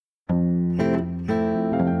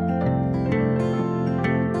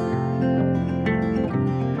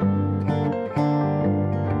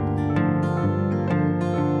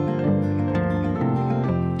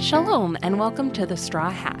Shalom, and welcome to The Straw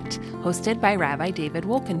Hat, hosted by Rabbi David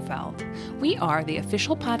Wolkenfeld. We are the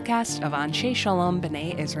official podcast of Anshe Shalom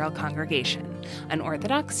B'nai Israel Congregation, an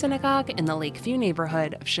Orthodox synagogue in the Lakeview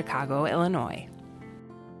neighborhood of Chicago, Illinois.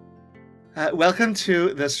 Welcome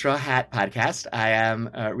to the Straw Hat podcast. I am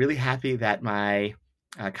really happy that my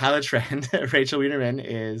college friend Rachel Wienerman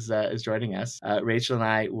is joining us. Rachel and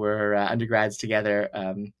I were undergrads together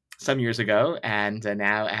some years ago, and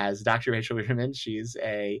now as Dr. Rachel Wienerman, she's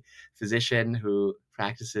a physician who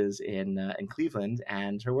practices in Cleveland,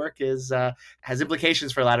 and her work has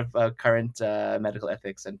implications for a lot of current medical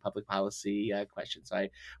ethics and public policy questions. So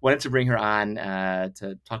I wanted to bring her on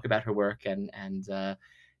to talk about her work and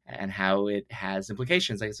how it has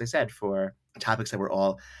implications, like as I said, for topics that we're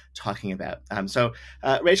all talking about. So,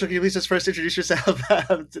 Rachel, can you please just first introduce yourself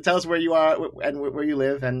to tell us where you are and where you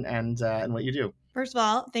live and what you do? First of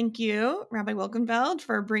all, thank you, Rabbi Wolkenfeld,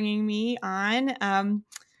 for bringing me on.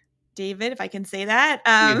 David, if I can say that.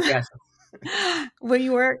 Yes. We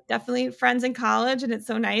were definitely friends in college, and it's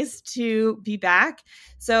so nice to be back.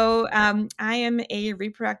 So I am a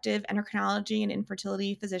reproductive endocrinology and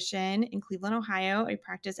infertility physician in Cleveland, Ohio. I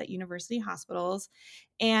practice at university hospitals,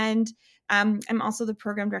 and I'm also the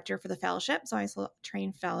program director for the fellowship. So I also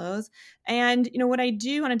train fellows. And, what I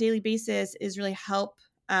do on a daily basis is really help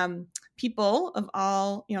people of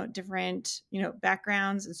all, different,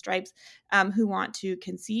 backgrounds and stripes who want to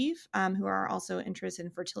conceive, who are also interested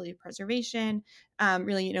in fertility preservation,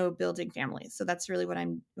 really, building families. So that's really what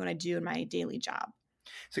I do in my daily job.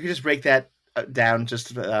 So you can just break that down,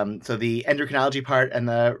 just so the endocrinology part and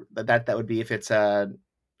that would be if it's a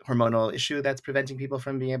hormonal issue that's preventing people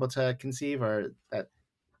from being able to conceive, or that.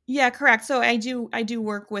 Yeah, correct. So I do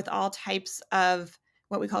work with all types of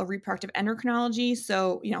what we call reproductive endocrinology.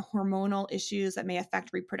 So, hormonal issues that may affect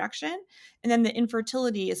reproduction. And then the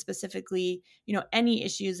infertility is specifically, any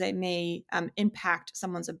issues that may impact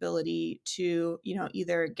someone's ability to,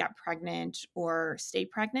 either get pregnant or stay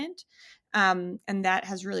pregnant. And that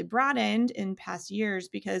has really broadened in past years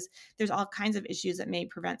because there's all kinds of issues that may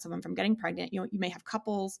prevent someone from getting pregnant. You may have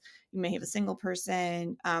couples, you may have a single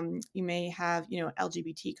person, you may have,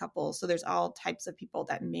 LGBT couples. So there's all types of people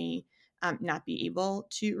that may not be able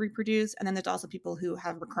to reproduce. And then there's also people who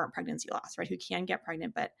have recurrent pregnancy loss, right? Who can get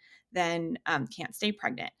pregnant, but then can't stay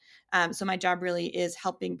pregnant. So my job really is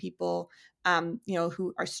helping people,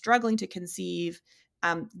 who are struggling to conceive,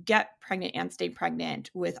 get pregnant and stay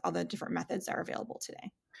pregnant with all the different methods that are available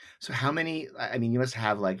today. So how many, you must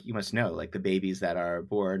have you must know the babies that are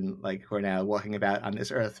born, who are now walking about on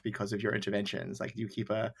this earth because of your interventions. Do you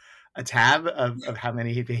keep a tab of how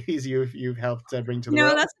many babies you've helped bring to the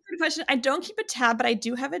world? No, that's a good question. I don't keep a tab, but I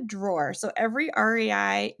do have a drawer. So every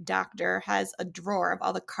REI doctor has a drawer of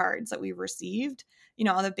all the cards that we've received,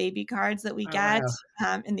 all the baby cards that we get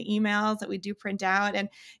in the emails that we do print out. And,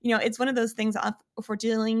 it's one of those things if we're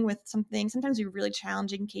dealing with something, sometimes we have really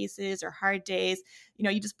challenging cases or hard days,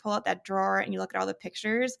 you just pull out that drawer and you look at all the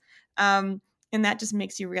pictures. And that just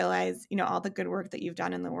makes you realize, all the good work that you've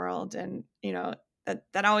done in the world. And,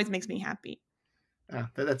 that always makes me happy.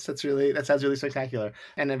 That sounds really spectacular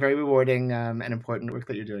and a very rewarding and important work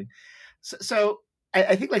that you're doing. So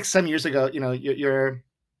I think some years ago, your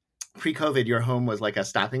pre-COVID, your home was like a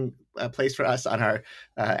stopping place for us on our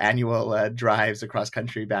annual drives across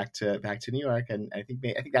country back to New York, and I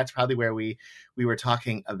think that's probably where we were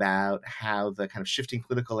talking about how the kind of shifting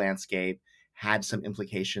political landscape had some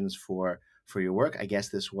implications for your work. I guess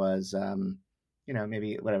this was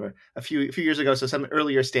maybe a few years ago, so some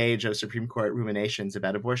earlier stage of Supreme Court ruminations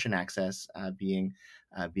about abortion access being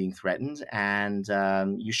threatened, and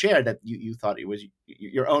you shared that you thought it was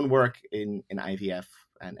your own work in IVF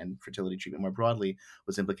and fertility treatment more broadly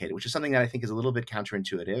was implicated, which is something that I think is a little bit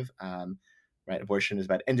counterintuitive. Right, abortion is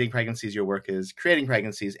about ending pregnancies. Your work is creating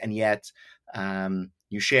pregnancies, and yet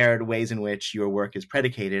you shared ways in which your work is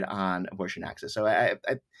predicated on abortion access. So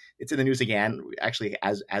it's in the news again, actually,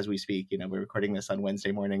 as we speak. We're recording this on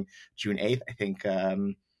Wednesday morning, June 8th. I think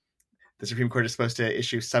the Supreme Court is supposed to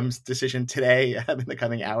issue some decision today in the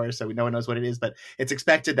coming hours, so no one knows what it is, but it's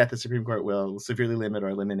expected that the Supreme Court will severely limit or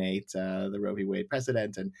eliminate the Roe v. Wade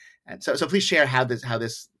precedent. And so please share how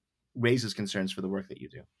this raises concerns for the work that you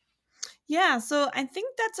do. Yeah, so I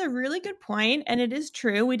think that's a really good point, and it is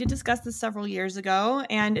true. We did discuss this several years ago,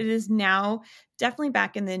 and it is now definitely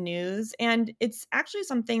back in the news, and it's actually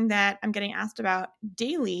something that I'm getting asked about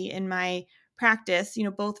daily in my practice,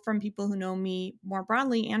 both from people who know me more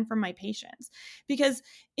broadly and from my patients, because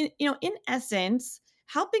in essence,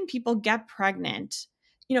 helping people get pregnant,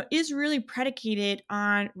 is really predicated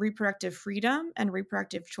on reproductive freedom and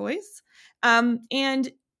reproductive choice,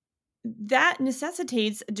 and that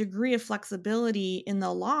necessitates a degree of flexibility in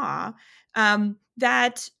the law,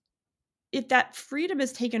 that if that freedom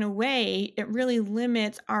is taken away, it really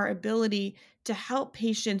limits our ability to help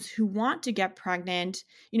patients who want to get pregnant,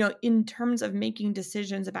 in terms of making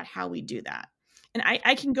decisions about how we do that. And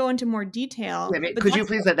I can go into more detail, Yeah, but could you that's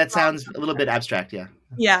please? the That broad sounds a little bit concept. abstract. Yeah.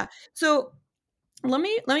 Yeah. So let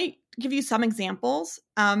me give you some examples,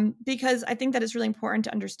 because I think that is really important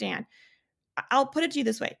to understand. I'll put it to you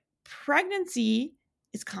this way: pregnancy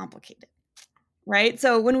is complicated. Right.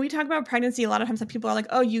 So when we talk about pregnancy, a lot of times people are like,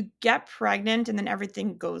 oh, you get pregnant and then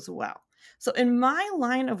everything goes well. So in my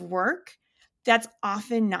line of work, that's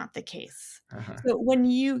often not the case. Uh-huh. So when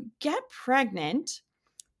you get pregnant,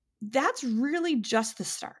 that's really just the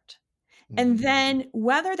start. And Mhm. then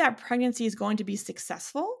whether that pregnancy is going to be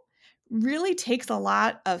successful really takes a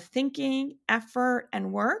lot of thinking, effort,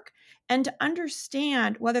 and work. And to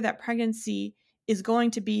understand whether that pregnancy is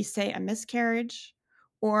going to be, say, a miscarriage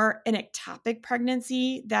or an ectopic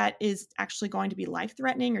pregnancy that is actually going to be life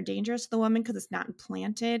threatening or dangerous to the woman because it's not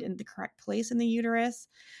implanted in the correct place in the uterus,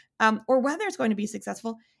 or whether it's going to be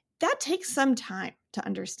successful, that takes some time to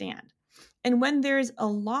understand. And when there's a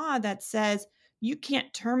law that says you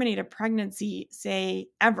can't terminate a pregnancy, say,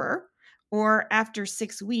 ever, or after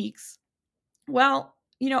 6 weeks, well,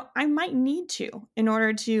 I might need to in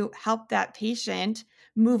order to help that patient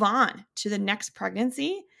move on to the next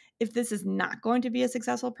pregnancy if this is not going to be a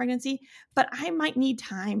successful pregnancy. But I might need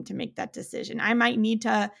time to make that decision. I might need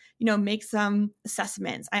to, make some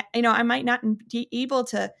assessments. I might not be able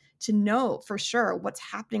to know for sure what's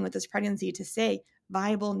happening with this pregnancy to say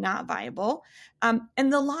viable, not viable. And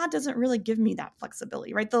the law doesn't really give me that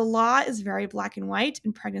flexibility, right? The law is very black and white,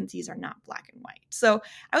 and pregnancies are not black and white. So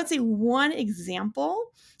I would say one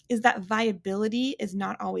example is that viability is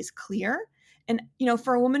not always clear. And,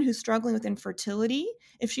 for a woman who's struggling with infertility,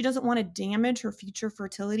 if she doesn't want to damage her future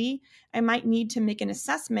fertility, I might need to make an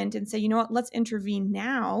assessment and say, you know what, let's intervene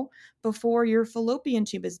now before your fallopian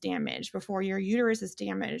tube is damaged, before your uterus is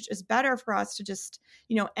damaged. It's better for us to just,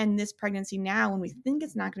 end this pregnancy now when we think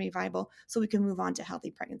it's not going to be viable so we can move on to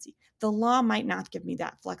healthy pregnancy. The law might not give me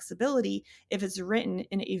that flexibility if it's written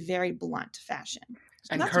in a very blunt fashion.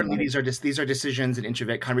 So And that's currently, one. these are decisions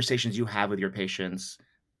and conversations you have with your patients,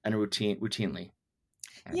 and routinely.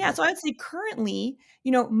 Yeah, so I'd say currently,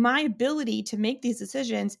 my ability to make these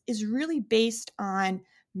decisions is really based on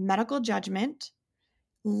medical judgment,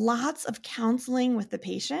 lots of counseling with the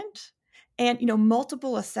patient, and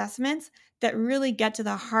multiple assessments that really get to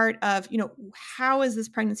the heart of how is this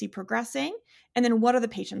pregnancy progressing, and then what are the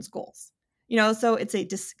patient's goals. So it's a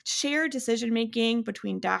shared decision making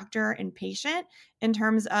between doctor and patient in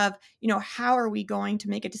terms of how are we going to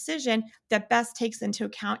make a decision that best takes into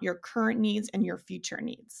account your current needs and your future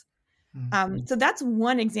needs. So that's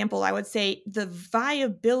one example. I would say the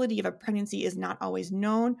viability of a pregnancy is not always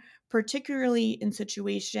known, particularly in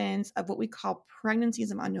situations of what we call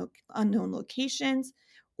pregnancies of unknown locations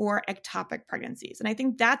or ectopic pregnancies. And I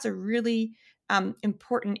think that's a really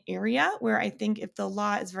important area where I think if the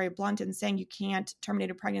law is very blunt in saying you can't terminate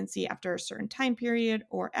a pregnancy after a certain time period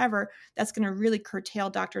or ever, that's going to really curtail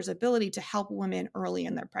doctors' ability to help women early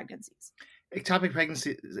in their pregnancies. Ectopic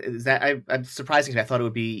pregnancy, is that I'm surprising. I thought it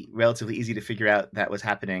would be relatively easy to figure out that was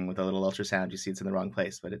happening with a little ultrasound. You see it's in the wrong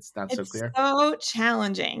place, but it's not so It's clear. so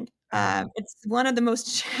challenging. It's one of the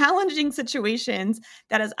most challenging situations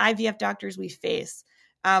that as IVF doctors we face.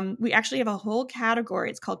 We actually have a whole category.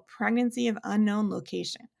 It's called pregnancy of unknown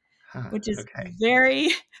location, Huh. which is Okay. very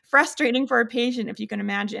frustrating for a patient, if you can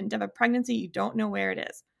imagine, to have a pregnancy you don't know where it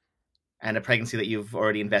is. And a pregnancy that you've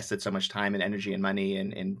already invested so much time and energy and money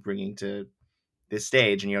in bringing to this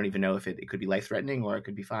stage, and you don't even know if it could be life threatening or it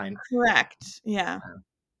could be fine. Correct. Yeah.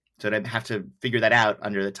 So to have to figure that out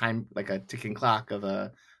under the time, like a ticking clock of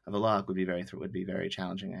a log, would be very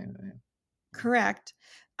challenging. Correct.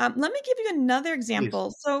 Let me give you another Please.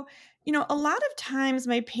 example. So, a lot of times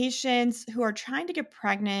my patients who are trying to get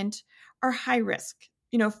pregnant are high risk,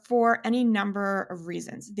 for any number of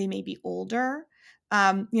reasons. They may be older.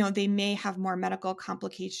 They may have more medical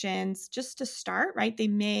complications just to start, right? They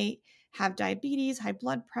may have diabetes, high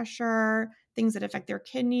blood pressure, things that affect their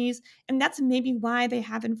kidneys. And that's maybe why they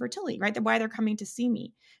have infertility, right? Why they're coming to see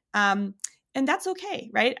me. And that's okay,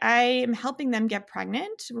 right? I am helping them get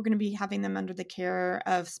pregnant. We're going to be having them under the care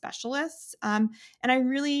of specialists. And I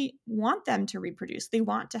really want them to reproduce. They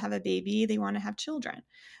want to have a baby, they want to have children.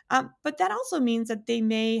 But that also means that they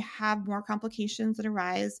may have more complications that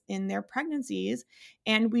arise in their pregnancies.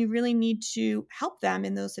 And we really need to help them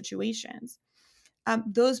in those situations.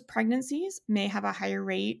 Those pregnancies may have a higher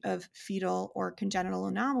rate of fetal or congenital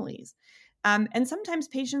anomalies. And sometimes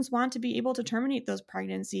patients want to be able to terminate those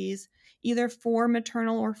pregnancies either for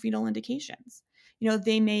maternal or fetal indications.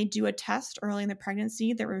 They may do a test early in the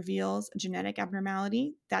pregnancy that reveals a genetic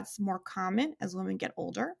abnormality. That's more common as women get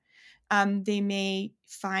older. They may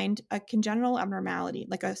find a congenital abnormality,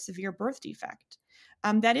 like a severe birth defect.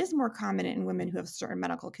 That is more common in women who have certain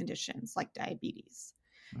medical conditions like diabetes.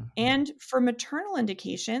 Mhm. And for maternal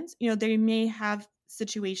indications, they may have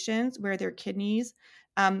situations where their kidneys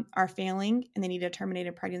are failing and they need to terminate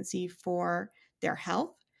a pregnancy for their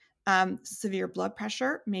health. Severe blood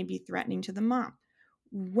pressure may be threatening to the mom.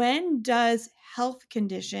 When does health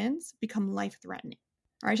conditions become life-threatening?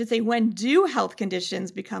 Or I should say, when do health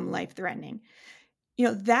conditions become life-threatening?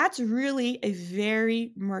 That's really a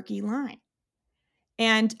very murky line.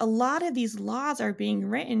 And a lot of these laws are being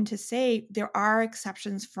written to say there are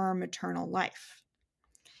exceptions for maternal life.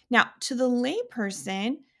 Now, to the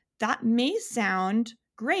layperson, that may sound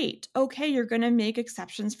great. Okay, you're going to make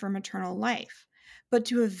exceptions for maternal life. But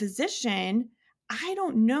to a physician, I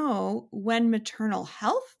don't know when maternal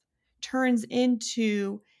health turns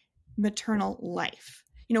into maternal life.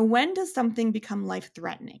 When does something become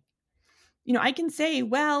life-threatening? I can say,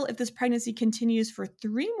 well, if this pregnancy continues for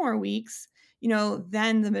 3 more weeks,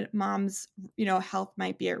 then the mom's, health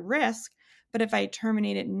might be at risk. But if I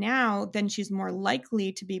terminate it now, then she's more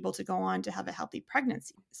likely to be able to go on to have a healthy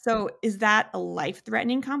pregnancy. So is that a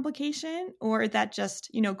life-threatening complication, or is that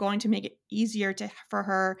just, going to make it easier for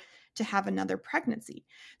her to have another pregnancy?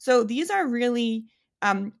 So these are really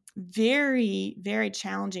very, very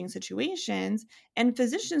challenging situations. And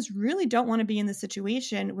physicians really don't want to be in the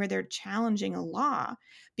situation where they're challenging a law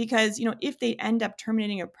because, if they end up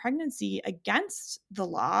terminating a pregnancy against the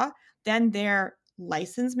law, then their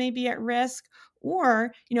license may be at risk,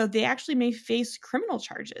 or, they actually may face criminal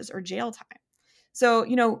charges or jail time. So,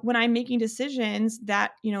 when I'm making decisions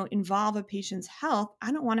that, involve a patient's health,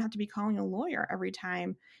 I don't want to have to be calling a lawyer every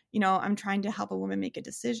time, I'm trying to help a woman make a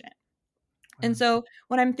decision. And so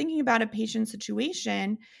when I'm thinking about a patient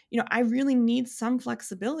situation, I really need some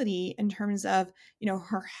flexibility in terms of,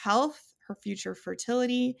 her health, her future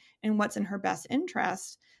fertility, and what's in her best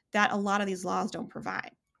interest that a lot of these laws don't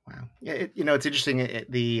provide. Wow. Yeah, it's interesting.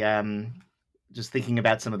 Just thinking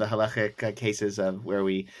about some of the halachic cases of where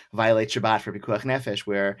we violate Shabbat for pikuach nefesh,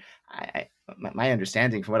 where my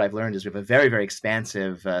understanding from what I've learned is we have a very, very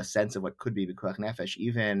expansive sense of what could be pikuach nefesh.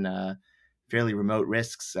 Even fairly remote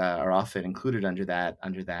risks are often included under that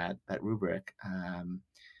rubric.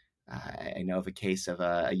 I know of a case of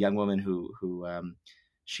a young woman who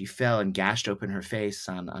she fell and gashed open her face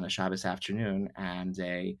on a Shabbos afternoon, and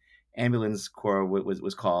a ambulance corps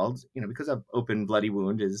was called, because an open bloody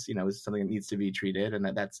wound is something that needs to be treated, and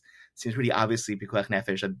that seems pretty obviously pikuach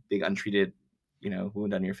nefesh. A big untreated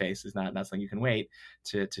wound on your face is not something you can wait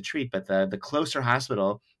to treat. But the closer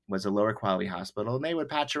hospital was a lower quality hospital, and they would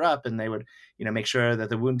patch her up and they would make sure that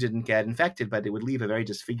the wound didn't get infected, but it would leave a very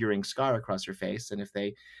disfiguring scar across her face. And if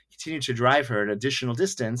they continued to drive her an additional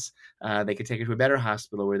distance, they could take her to a better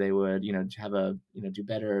hospital where they would have do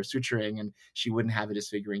better suturing, and she wouldn't have a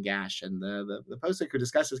disfiguring gash. And the postic who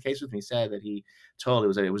discussed this case with me said that he told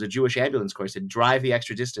it was a Jewish ambulance corps, said drive the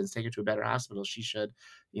extra distance, take her to a better hospital. She should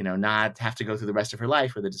not have to go through the rest of her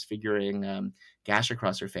life with a disfiguring gash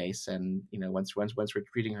across her face. And once we're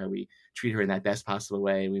treating her, we treat her in that best possible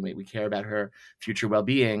way. We care about her future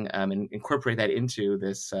well-being, and incorporate that into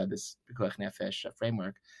this pikuach nefesh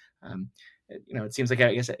framework. It seems like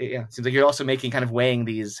it seems like you're also making kind of weighing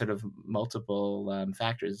these sort of multiple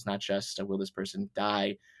factors. It's not just will this person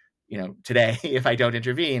die today if I don't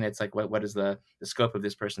intervene. It's like what is the scope of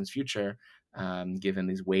this person's future, given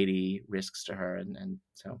these weighty risks to her, and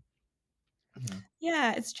so.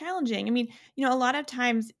 Yeah, it's challenging. I mean, a lot of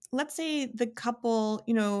times, let's say the couple,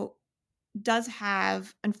 does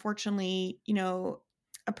have, unfortunately,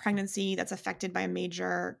 a pregnancy that's affected by a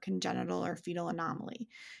major congenital or fetal anomaly.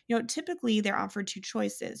 Typically they're offered 2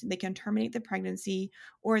 choices. They can terminate the pregnancy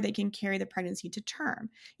or they can carry the pregnancy to term.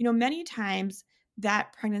 Many times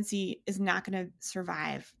that pregnancy is not going to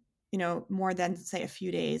survive, more than, say, a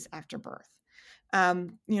few days after birth,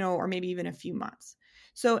 or maybe even a few months.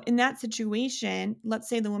 So in that situation, let's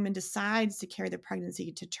say the woman decides to carry the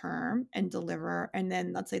pregnancy to term and deliver, and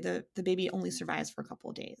then let's say the baby only survives for a couple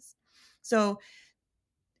of days. So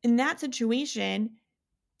in that situation,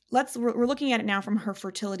 we're looking at it now from her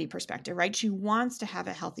fertility perspective, right? She wants to have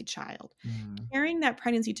a healthy child. Carrying that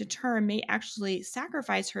pregnancy to term may actually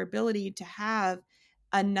sacrifice her ability to have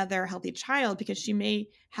another healthy child because she may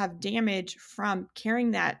have damage from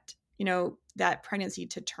carrying that, that pregnancy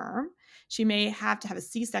to term. She may have to have a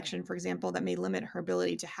C-section, for example, that may limit her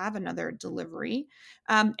ability to have another delivery.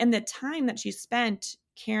 And the time that she spent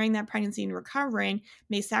carrying that pregnancy and recovering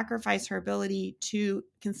may sacrifice her ability to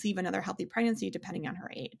conceive another healthy pregnancy depending on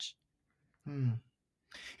her age. Hmm.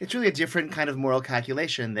 It's really a different kind of moral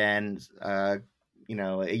calculation than, a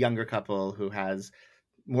younger couple who has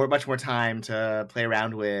much more time to play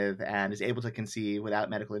around with and is able to conceive without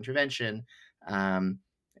medical intervention.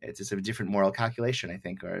 It's just a different moral calculation, I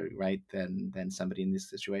think, or right than somebody in this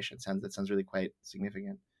situation. That sounds really quite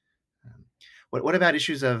significant. What about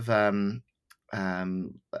issues of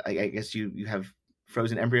I guess you have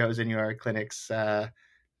frozen embryos in your clinic's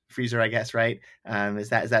freezer, I guess, right? Is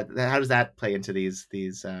that how does that play into these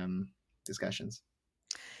discussions?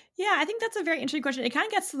 Yeah, I think that's a very interesting question. It kind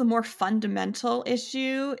of gets to the more fundamental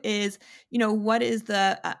issue is, what is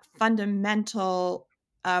the fundamental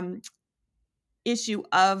issue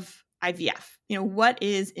of IVF? What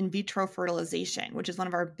is in vitro fertilization, which is one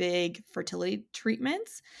of our big fertility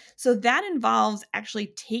treatments? So that involves actually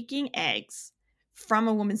taking eggs from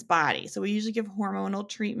a woman's body. So we usually give hormonal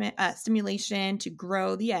treatment, stimulation to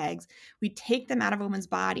grow the eggs. We take them out of a woman's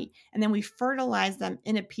body and then we fertilize them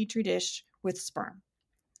in a petri dish with sperm.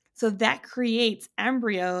 So that creates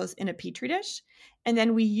embryos in a petri dish. And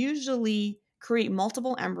then we usually create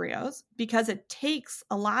multiple embryos because it takes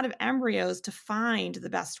a lot of embryos to find the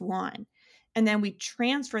best one. And then we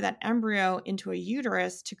transfer that embryo into a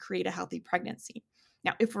uterus to create a healthy pregnancy.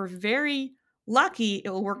 Now, if we're very lucky,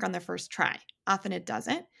 it will work on the first try. Often it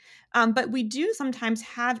doesn't. But we do sometimes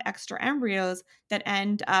have extra embryos that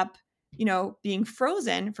end up, being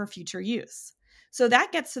frozen for future use. So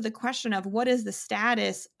that gets to the question of what is the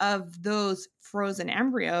status of those frozen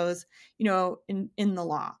embryos, in the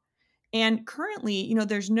law. And currently,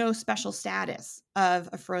 there's no special status of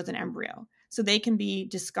a frozen embryo. So they can be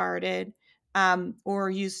discarded or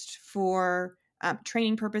used for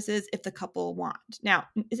training purposes if the couple want. Now,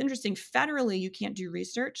 it's interesting, federally, you can't do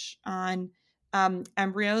research on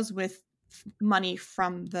embryos with money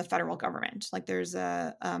from the federal government. Like there's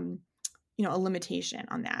a limitation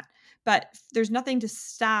on that. But there's nothing to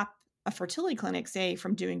stop a fertility clinic, say,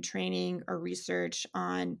 from doing training or research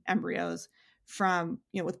on embryos from,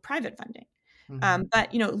 with private funding. Mm-hmm.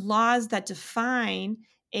 But, laws that define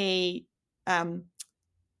a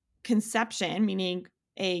conception, meaning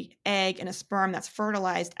a egg and a sperm that's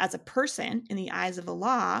fertilized as a person in the eyes of the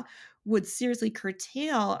law, would seriously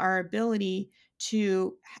curtail our ability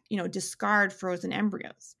to, discard frozen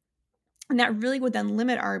embryos. And that really would then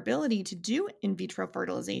limit our ability to do in vitro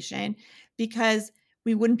fertilization because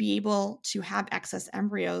we wouldn't be able to have excess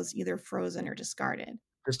embryos either frozen or discarded.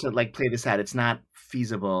 Just to play this out, it's not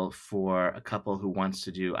feasible for a couple who wants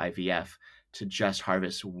to do IVF to just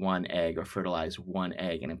harvest one egg or fertilize one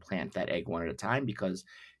egg and implant that egg one at a time because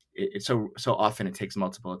it's so often it takes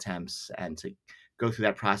multiple attempts, and to go through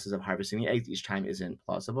that process of harvesting the eggs each time isn't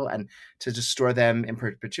plausible. And to just store them in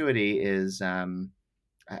perpetuity is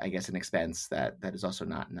I guess an expense that is also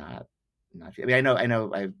not. I mean, I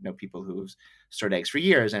know people who've stored eggs for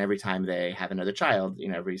years, and every time they have another child,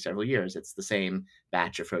 every several years, it's the same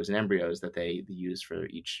batch of frozen embryos that they use for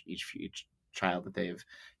each child that they've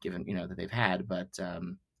given, that they've had. But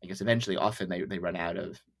I guess eventually, often they run out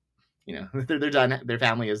of, they're done. Their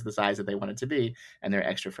family is the size that they want it to be, and they're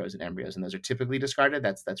extra frozen embryos, and those are typically discarded.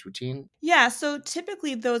 That's routine. Yeah, so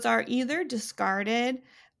typically those are either discarded,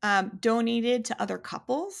 donated to other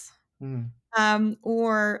couples,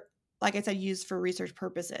 or, like I said, used for research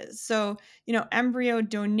purposes. So, embryo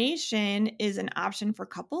donation is an option for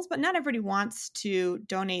couples, but not everybody wants to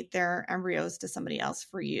donate their embryos to somebody else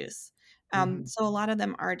for use. So a lot of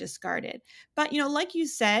them are discarded. But, like you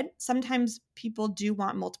said, sometimes people do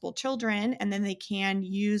want multiple children, and then they can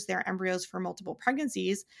use their embryos for multiple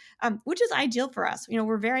pregnancies, which is ideal for us.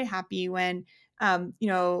 We're very happy when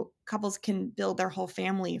couples can build their whole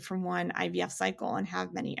family from one IVF cycle and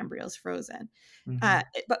have many embryos frozen. But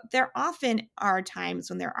there often are times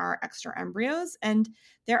when there are extra embryos, and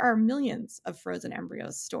there are millions of frozen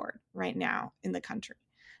embryos stored right now in the country.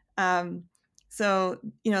 So,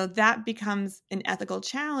 that becomes an ethical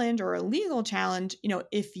challenge or a legal challenge,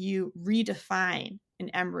 if you redefine an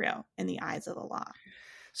embryo in the eyes of the law.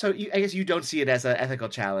 So I guess you don't see it as an ethical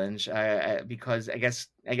challenge because I guess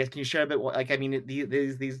can you share a bit?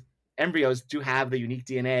 These embryos do have the unique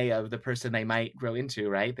DNA of the person they might grow into,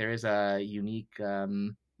 right? There is a unique,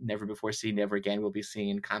 never before seen, never again will be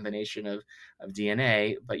seen combination of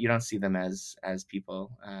DNA, but you don't see them as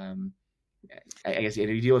people. I guess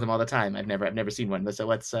you deal with them all the time. I've never seen one. So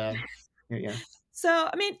what's yeah. So,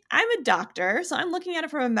 I mean, I'm a doctor, so I'm looking at it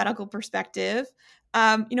from a medical perspective.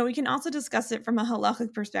 We can also discuss it from a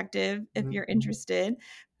halachic perspective if you're interested.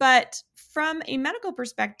 But from a medical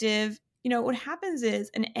perspective, what happens is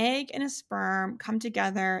an egg and a sperm come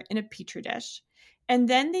together in a petri dish, and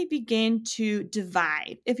then they begin to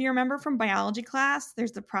divide. If you remember from biology class,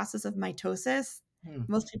 there's the process of mitosis.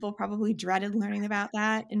 Most people probably dreaded learning about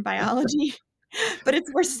that in biology. But it's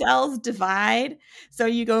where cells divide. So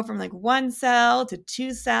you go from like 1 cell to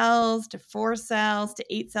 2 cells to 4 cells to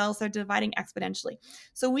 8 cells. So dividing exponentially.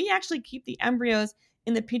 So we actually keep the embryos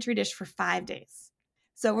in the petri dish for 5 days.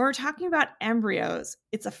 So when we're talking about embryos,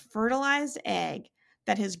 it's a fertilized egg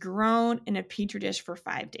that has grown in a petri dish for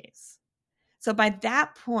 5 days. So by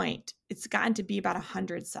that point, it's gotten to be about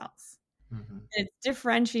 100 cells. And it's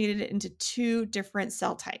differentiated into 2 different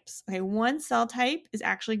cell types. Okay, one cell type is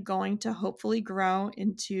actually going to hopefully grow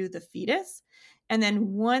into the fetus. And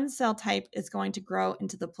then one cell type is going to grow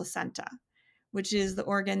into the placenta, which is the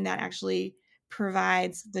organ that actually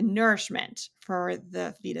provides the nourishment for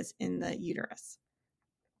the fetus in the uterus.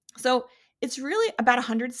 So it's really about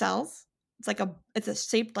 100 cells. It's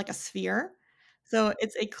shaped like a sphere. So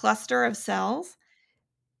it's a cluster of cells.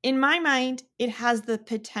 In my mind, it has the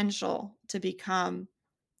potential to become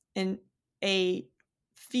a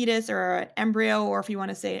fetus or an embryo, or if you want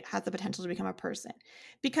to say it has the potential to become a person.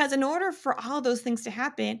 Because in order for all of those things to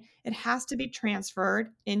happen, it has to be transferred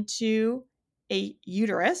into a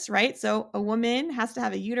uterus, right? So a woman has to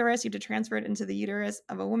have a uterus. You have to transfer it into the uterus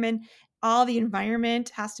of a woman. All the environment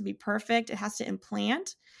has to be perfect. It has to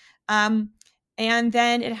implant. And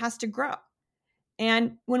then it has to grow.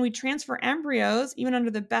 And when we transfer embryos, even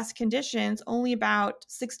under the best conditions, only about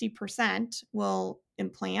 60% will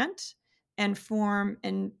implant and form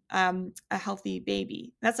a healthy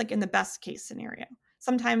baby. That's like in the best case scenario.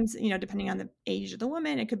 Sometimes, depending on the age of the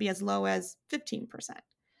woman, it could be as low as 15%.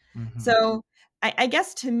 So I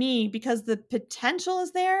guess to me, because the potential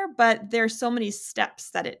is there, but there's so many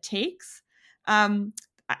steps that it takes,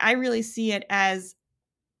 I really see it as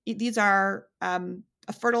these are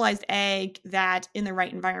a fertilized egg that in the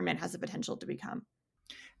right environment has the potential to become.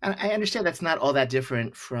 And I understand that's not all that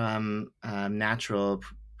different from natural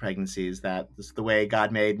pregnancies, that this, the way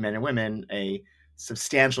God made men and women, a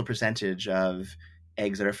substantial percentage of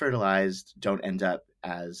eggs that are fertilized don't end up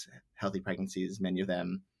as healthy pregnancies. Many of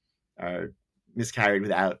them are miscarried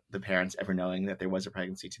without the parents ever knowing that there was a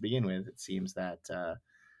pregnancy to begin with. It seems that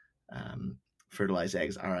fertilized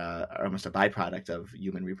eggs are almost a byproduct of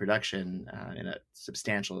human reproduction in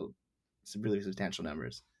really substantial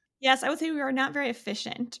numbers. Yes, I would say we are not very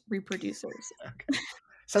efficient reproducers. Okay.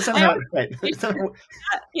 So somehow, right.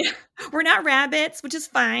 We're not rabbits, which is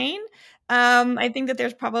fine. I think that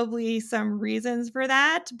there's probably some reasons for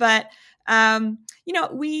that, but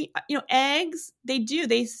eggs,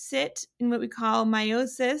 they sit in what we call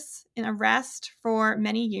meiosis, in a rest for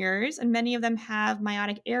many years, and many of them have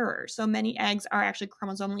meiotic error. So many eggs are actually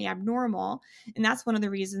chromosomally abnormal, and that's one of the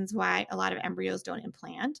reasons why a lot of embryos don't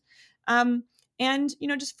implant. And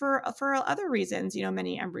just for other reasons,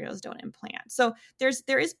 many embryos don't implant. So there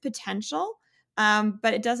is potential,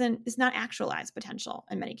 but it's not actualized potential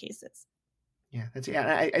in many cases. Yeah,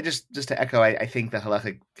 I just to echo, I think the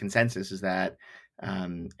halachic consensus is that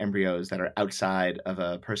embryos that are outside of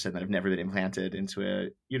a person that have never been implanted into a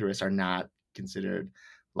uterus are not considered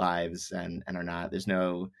lives, and are not. There's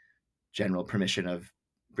no general permission of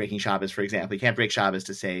breaking Shabbos, for example. You can't break Shabbos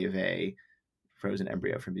to save a frozen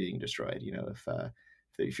embryo from being destroyed.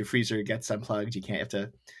 If your freezer gets unplugged, you have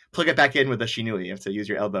to plug it back in with a shinui. You have to use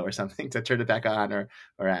your elbow or something to turn it back on, or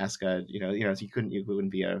ask so you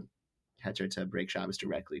wouldn't be a heter to break Shabbos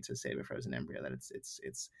directly to save a frozen embryo. That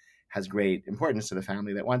it's has great importance to the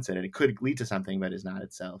family that wants it, and it could lead to something, but is not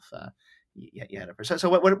itself yet. So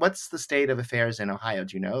what's the state of affairs in Ohio?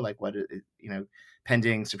 Do you know, like, what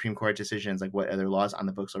pending Supreme Court decisions, like what other laws on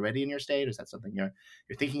the books already in your state? Or is that something you're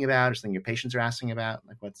thinking about, or something your patients are asking about?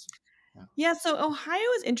 Like, what's Yeah, so Ohio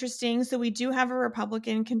is interesting. So we do have a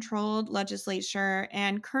Republican-controlled legislature,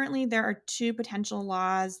 and currently there are 2 potential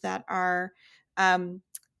laws that are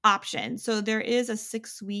options. So there is a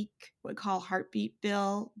 6-week, what we call heartbeat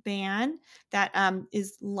bill ban that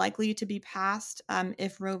is likely to be passed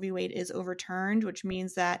if Roe v. Wade is overturned, which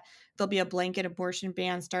means that there'll be a blanket abortion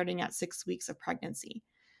ban starting at 6 weeks of pregnancy.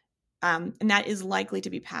 And that is likely to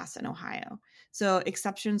be passed in Ohio. So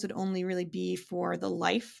exceptions would only really be for the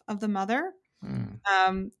life of the mother,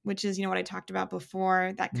 which is, what I talked about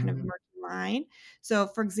before, that kind of murky line. So,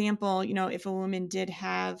 for example, if a woman did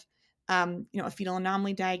have, a fetal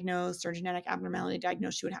anomaly diagnosed or genetic abnormality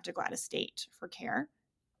diagnosed, she would have to go out of state for care.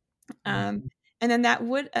 And And then that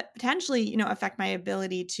would potentially, affect my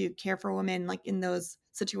ability to care for women like in those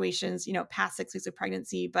situations, past 6 weeks of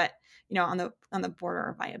pregnancy, but, on the border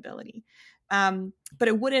of viability. But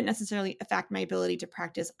it wouldn't necessarily affect my ability to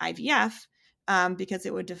practice IVF because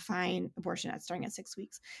it would define abortion at starting at 6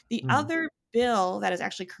 weeks. The other bill that is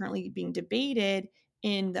actually currently being debated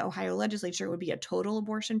in the Ohio legislature would be a total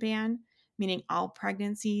abortion ban, meaning all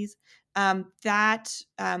pregnancies. That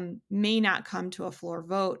may not come to a floor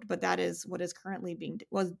vote, but that is what is currently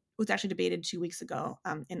was actually debated 2 weeks ago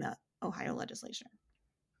in the Ohio legislature.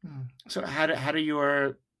 So how do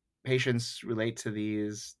your patients relate to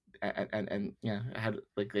these? And yeah, how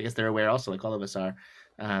like I guess they're aware also, like all of us are.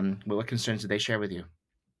 What concerns do they share with you?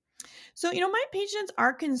 So, my patients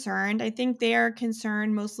are concerned. I think they are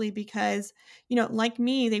concerned mostly because, like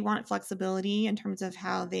me, they want flexibility in terms of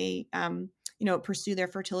how they, pursue their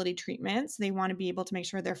fertility treatments. They want to be able to make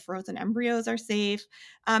sure their frozen embryos are safe,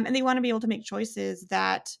 and they want to be able to make choices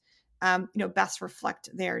that, best reflect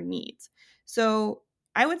their needs. So,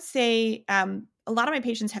 I would say a lot of my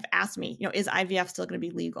patients have asked me, is IVF still going to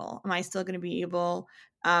be legal? Am I still going to be able,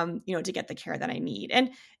 to get the care that I need?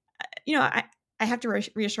 And, I have to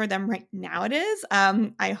reassure them right now it is.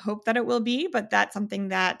 I hope that it will be, but that's something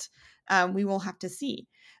that we will have to see.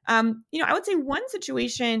 I would say one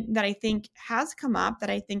situation that I think has come up that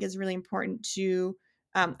I think is really important to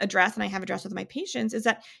address, and I have addressed with my patients, is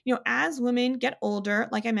that, as women get older,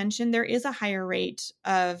 like I mentioned, there is a higher rate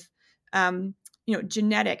of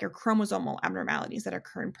genetic or chromosomal abnormalities that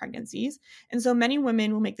occur in pregnancies. And so many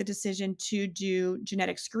women will make the decision to do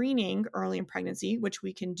genetic screening early in pregnancy, which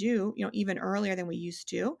we can do, even earlier than we used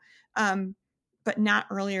to, but not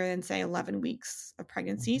earlier than, say, 11 weeks of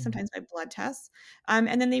pregnancy, sometimes by blood tests.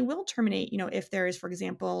 And then they will terminate, if there is, for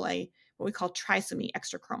example, what we call trisomy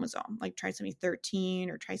extra chromosome, like trisomy 13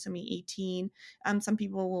 or trisomy 18. Some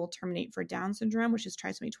people will terminate for Down syndrome, which is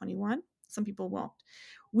trisomy 21. Some people won't.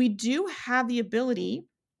 We do have the ability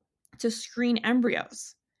to screen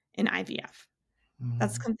embryos in IVF.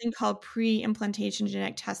 That's something called pre-implantation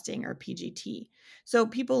genetic testing, or PGT. So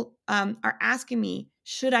people are asking me,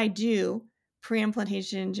 should I do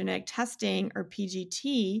pre-implantation genetic testing, or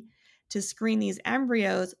PGT, to screen these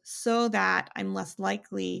embryos so that I'm less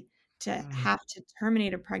likely to have to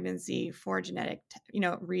terminate a pregnancy for genetic,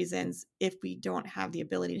 reasons if we don't have the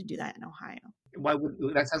ability to do that in Ohio. Why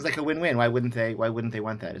would that sounds like a win-win? Why wouldn't they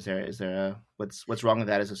want that? Is there a what's wrong with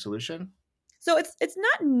that as a solution? So it's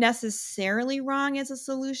not necessarily wrong as a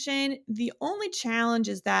solution. The only challenge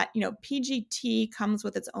is that, PGT comes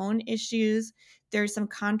with its own issues. There's some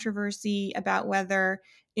controversy about whether,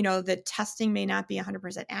 the testing may not be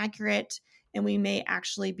 100% accurate, and we may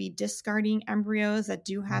actually be discarding embryos that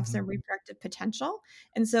do have some reproductive potential.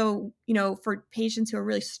 And so, for patients who are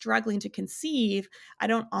really struggling to conceive, I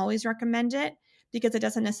don't always recommend it because it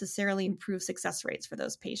doesn't necessarily improve success rates for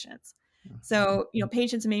those patients. So,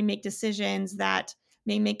 patients may make decisions that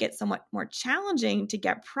may make it somewhat more challenging to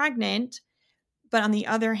get pregnant, but on the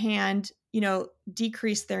other hand,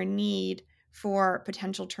 decrease their need for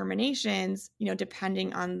potential terminations,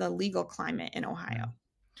 depending on the legal climate in Ohio.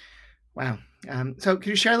 Wow. So could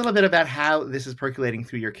you share a little bit about how this is percolating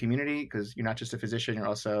through your community? Because you're not just a physician, you're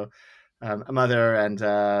also a mother and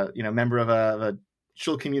member of a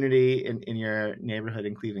shul community in your neighborhood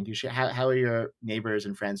in Cleveland. Can you share how are your neighbors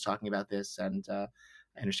and friends talking about this? And I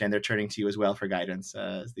understand they're turning to you as well for guidance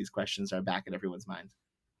as these questions are back in everyone's mind.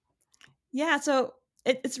 Yeah, so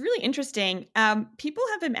it's really interesting. People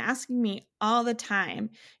have been asking me all the time,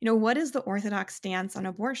 what is the Orthodox stance on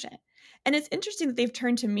abortion? And it's interesting that they've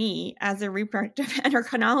turned to me as a reproductive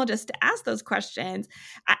endocrinologist to ask those questions.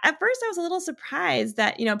 At first, I was a little surprised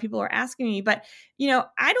that, people were asking me, but,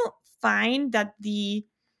 I don't find that the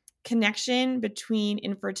connection between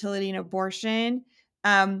infertility and abortion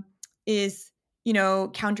is,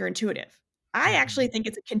 counterintuitive. I actually think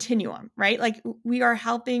it's a continuum, right? Like we are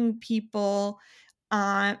helping people,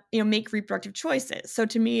 make reproductive choices. So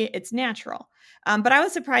to me, it's natural. But I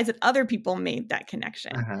was surprised that other people made that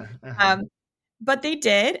connection. But they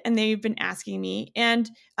did, and they've been asking me, and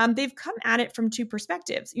they've come at it from two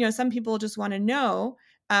perspectives. Some people just want to know,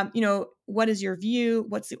 what is your view?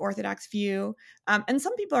 What's the Orthodox view? And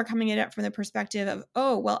some people are coming at it from the perspective of,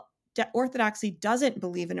 oh, well, Orthodoxy doesn't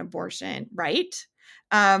believe in abortion, right?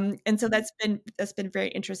 And so that's been very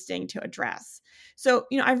interesting to address. So,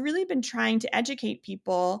 I've really been trying to educate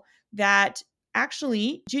people that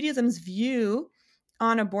actually Judaism's view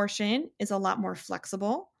on abortion is a lot more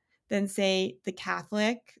flexible than, say, the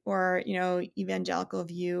Catholic or, evangelical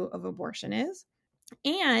view of abortion is.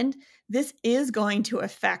 And this is going to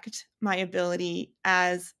affect my ability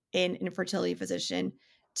as an infertility physician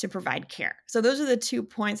to provide care. So those are the 2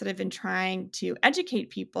 points that I've been trying to educate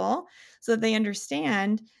people so that they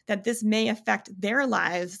understand that this may affect their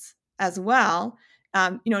lives as well,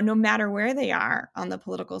 no matter where they are on the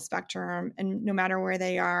political spectrum and no matter where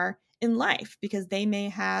they are in life, because they may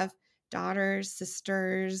have daughters,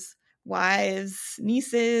 sisters, wives,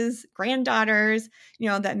 nieces, granddaughters,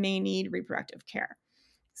 that may need reproductive care.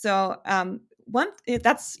 So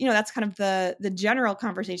that's kind of the general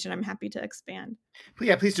conversation. I'm happy to expand.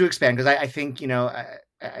 Yeah, please do expand, because I think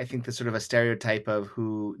I think the sort of a stereotype of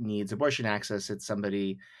who needs abortion access, it's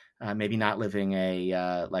somebody maybe not living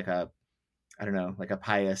a like a I don't know, like a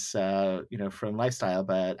pious from lifestyle,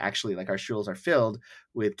 but actually like our shuls are filled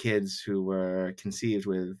with kids who were conceived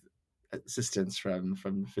with assistance from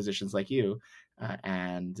physicians like you,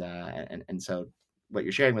 and so what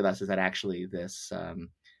you're sharing with us is that actually this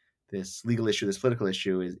legal issue, this political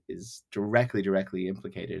issue, is directly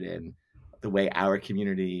implicated in the way our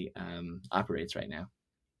community operates right now.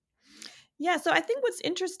 Yeah, so I think what's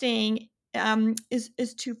interesting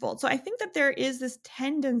is twofold. So I think that there is this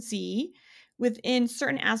tendency within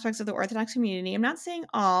certain aspects of the Orthodox community, I'm not saying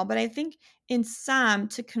all, but I think in some,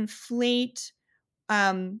 to conflate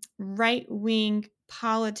right-wing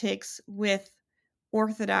politics with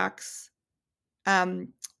Orthodox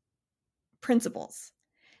principles.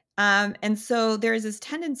 And so there is this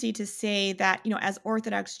tendency to say that, as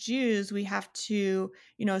Orthodox Jews, we have to,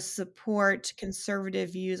 support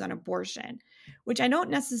conservative views on abortion, which I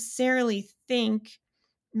don't necessarily think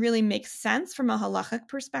really makes sense from a halachic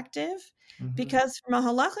perspective. Mm-hmm. Because from a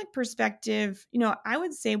halachic perspective, I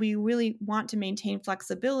would say we really want to maintain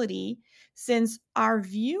flexibility, since our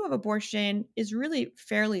view of abortion is really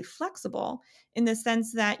fairly flexible in the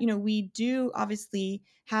sense that, we do obviously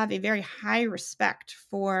have a very high respect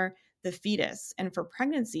for the fetus and for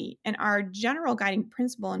pregnancy. And our general guiding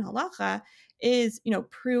principle in halacha is,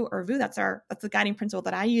 pru or vu. That's the guiding principle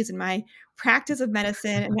that I use in my practice of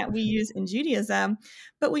medicine and that we use in Judaism.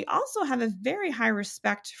 But we also have a very high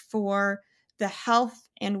respect for the health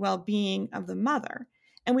and well-being of the mother.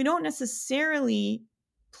 And we don't necessarily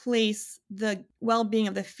place the well-being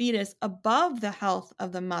of the fetus above the health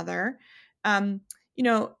of the mother,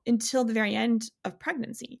 until the very end of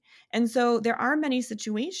pregnancy. And so there are many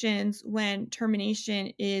situations when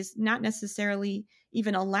termination is not necessarily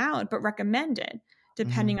even allowed, but recommended,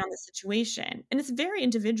 depending on the situation. And it's very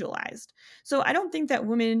individualized. So I don't think that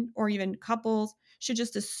women or even couples should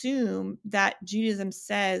just assume that Judaism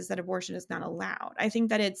says that abortion is not allowed. I think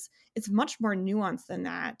that it's much more nuanced than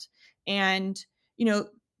that. And,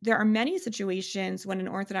 there are many situations when an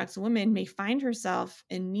Orthodox woman may find herself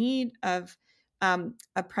in need of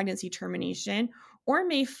a pregnancy termination, or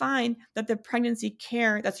may find that the pregnancy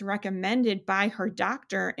care that's recommended by her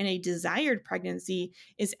doctor in a desired pregnancy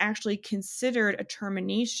is actually considered a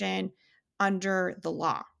termination under the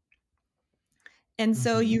law. And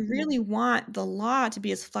so you really want the law to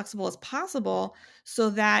be as flexible as possible so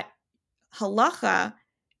that halacha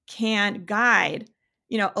can guide,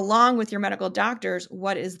 along with your medical doctors,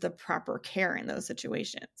 what is the proper care in those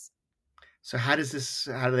situations. So how do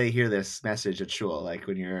they hear this message at shul? Like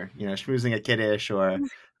when you're, schmoozing at Kiddush, or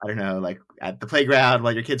I don't know, like at the playground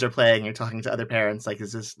while your kids are playing, you're talking to other parents. Like,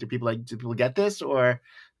 do people get this, or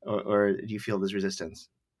do you feel there's resistance?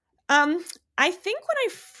 I think when I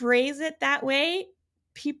phrase it that way,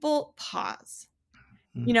 people pause.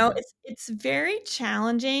 It's very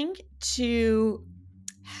challenging to,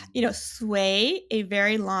 sway a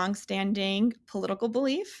very long-standing political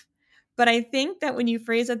belief. But I think that when you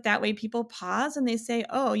phrase it that way, people pause and they say,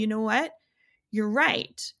 oh, you know what? You're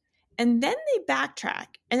right. And then they backtrack.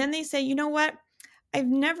 And then they say, you know what? I've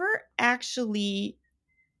never actually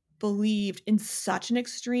believed in such an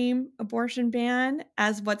extreme abortion ban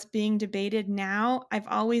as what's being debated now. I've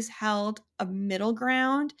always held a middle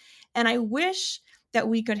ground. And I wish that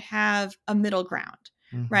we could have a middle ground,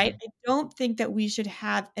 right? I don't think that we should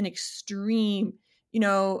have an extreme,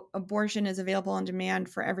 abortion is available on demand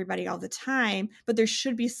for everybody all the time, but there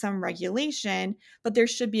should be some regulation, but there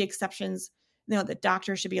should be exceptions. That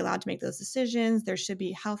doctors should be allowed to make those decisions. There should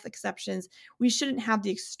be health exceptions. We shouldn't have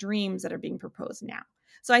the extremes that are being proposed now.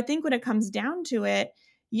 So I think when it comes down to it,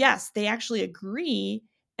 yes, they actually agree,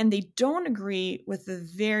 and they don't agree with the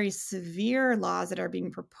very severe laws that are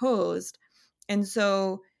being proposed. And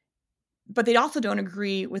so, but they also don't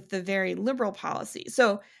agree with the very liberal policy.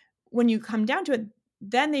 So when you come down to it,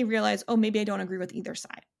 then they realize, oh, maybe I don't agree with either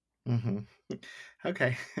side.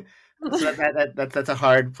 Okay. So that's a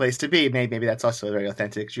hard place to be. Maybe that's also a very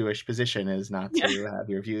authentic Jewish position, is not to have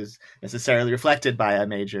your views necessarily reflected by a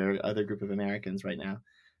major other group of Americans right now.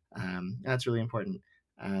 That's really important.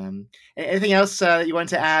 Anything else that you want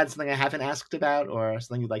to add? Something I haven't asked about, or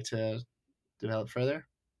something you'd like to develop further?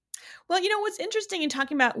 Well, what's interesting in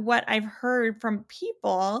talking about what I've heard from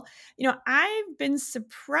people, I've been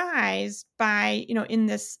surprised by, in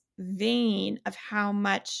this vein of how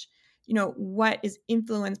much, what is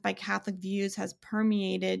influenced by Catholic views has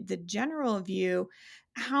permeated the general view,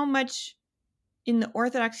 how much in the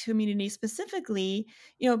Orthodox community specifically,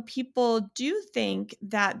 people do think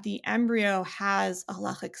that the embryo has a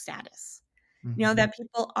halachic status. Mm-hmm. That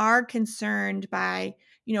people are concerned by,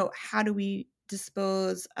 how do we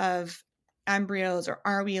dispose of embryos, or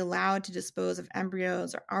are we allowed to dispose of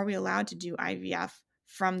embryos, or are we allowed to do IVF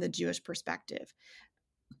from the Jewish perspective?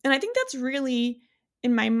 And I think that's really,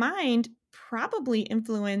 in my mind, probably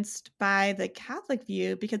influenced by the Catholic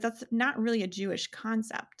view, because that's not really a Jewish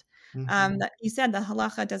concept. Mm-hmm. That you said, the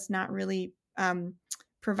halacha does not really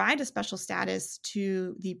provide a special status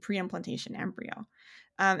to the pre-implantation embryo.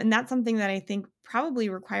 And that's something that I think probably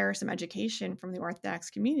requires some education from the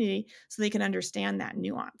Orthodox community so they can understand that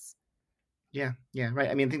nuance. Yeah, right.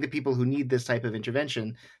 I mean, I think the people who need this type of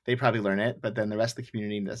intervention, they probably learn it, but then the rest of the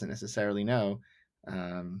community doesn't necessarily know.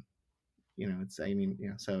 I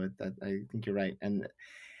think you're right. And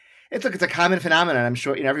it's a common phenomenon. I'm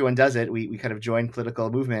sure everyone does it. We kind of join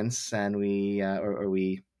political movements, and we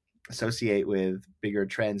associate with bigger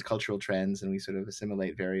trends, cultural trends, and we sort of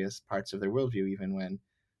assimilate various parts of their worldview, even when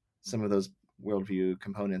some of those worldview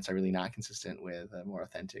components are really not consistent with a more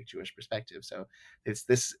authentic Jewish perspective. So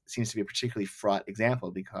this seems to be a particularly fraught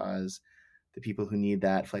example, because the people who need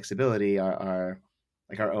that flexibility are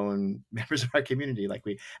like our own members of our community. Like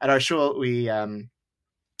at our shul,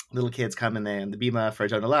 little kids come and the bima for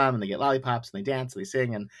Adon Olam, and they get lollipops and they dance and they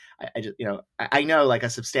sing. And I just, I know like a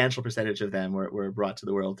substantial percentage of them were brought to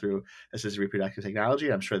the world through assisted reproductive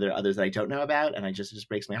technology. I'm sure there are others that I don't know about. And it just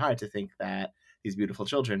breaks my heart to think that these beautiful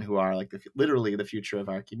children, who are like literally the future of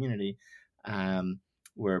our community,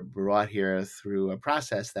 were brought here through a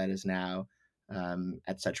process that is now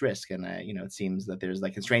at such risk. And, it seems that there's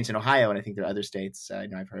like constraints in Ohio, and I think there are other states.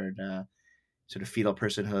 I've heard sort of fetal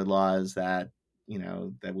personhood laws that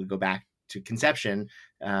would go back to conception,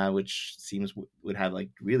 which seems would have like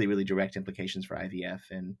really, really direct implications for IVF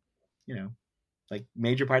and, like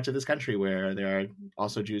major parts of this country where there are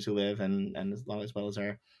also Jews who live, and as well as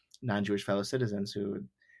our non-Jewish fellow citizens who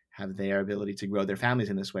have their ability to grow their families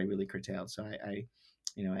in this way really curtailed. So I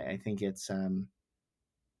think it's, I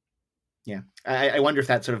wonder if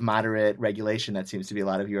that sort of moderate regulation that seems to be a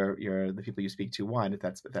lot of the people you speak to want, if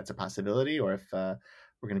that's a possibility, or if we're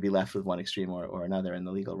going to be left with one extreme or another in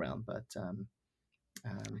the legal realm. But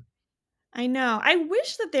I know. I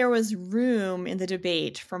wish that there was room in the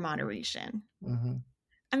debate for moderation. Mm-hmm.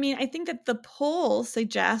 I mean, I think that the polls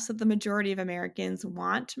suggest that the majority of Americans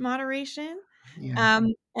want moderation. Yeah.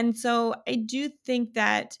 And so I do think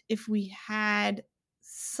that if we had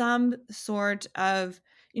some sort of,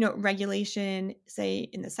 regulation, say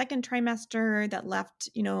in the second trimester, that left,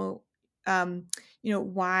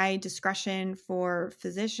 wide discretion for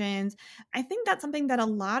physicians, I think that's something that a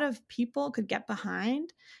lot of people could get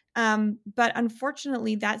behind. But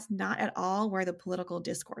unfortunately, that's not at all where the political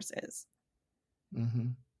discourse is.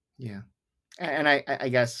 Mm-hmm. Yeah. And I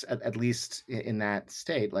guess at least in that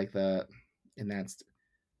state, I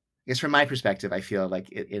guess from my perspective, I feel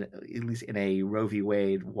like at least in a Roe v.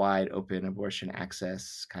 Wade wide open abortion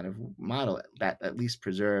access kind of model, that at least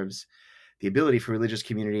preserves the ability for religious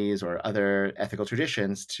communities or other ethical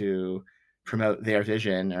traditions to promote their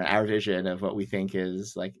vision or our vision of what we think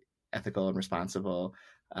is like ethical and responsible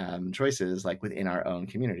choices, like within our own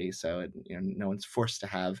community. So no one's forced to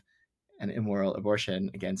have an immoral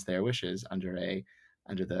abortion against their wishes under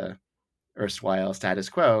the erstwhile status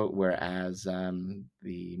quo, whereas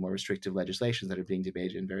the more restrictive legislations that are being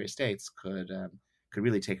debated in various states could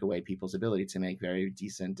really take away people's ability to make very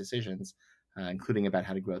decent decisions, including about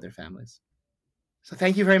how to grow their families. So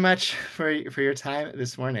thank you very much for your time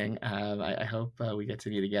this morning. I hope we get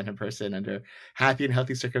to meet again in person under happy and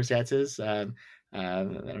healthy circumstances. We're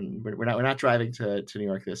not driving to New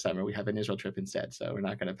York this summer. We have an Israel trip instead, so we're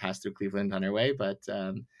not going to pass through Cleveland on our way. But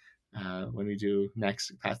when we do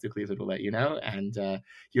next pass through Cleveland, we'll let you know. And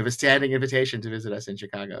you have a standing invitation to visit us in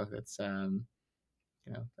Chicago. That's I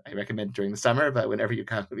recommend during the summer, but whenever you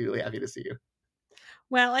come, we'll be really happy to see you.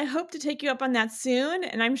 Well, I hope to take you up on that soon.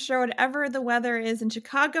 And I'm sure whatever the weather is in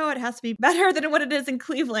Chicago, it has to be better than what it is in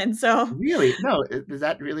Cleveland. So really? No, is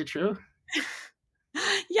that really true?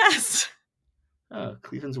 Yes. Oh,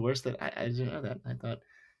 Cleveland's worse than I didn't know that. I thought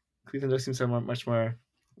Cleveland does seem so much more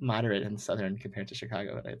moderate and southern compared to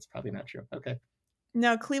Chicago, but it's probably not true. Okay.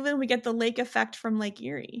 No, Cleveland, we get the lake effect from Lake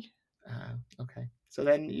Erie. Okay. So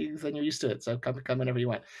then you're used to it. So come whenever you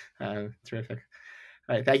want. Terrific.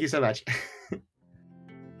 All right. Thank you so much.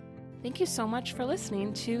 Thank you so much for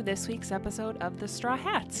listening to this week's episode of The Straw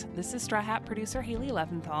Hats. This is Straw Hat producer Haley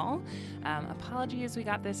Leventhal. Apologies, we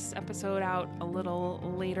got this episode out a little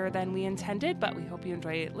later than we intended, but we hope you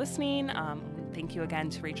enjoy listening. Thank you again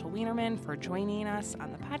to Rachel Wienerman for joining us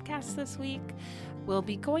on the podcast this week. We'll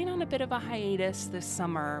be going on a bit of a hiatus this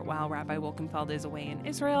summer while Rabbi Wolkenfeld is away in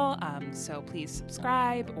Israel, so please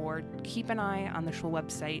subscribe or keep an eye on the shul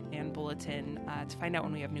website and bulletin to find out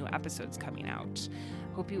when we have new episodes coming out.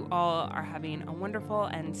 Hope you all are having a wonderful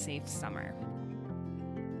and safe summer.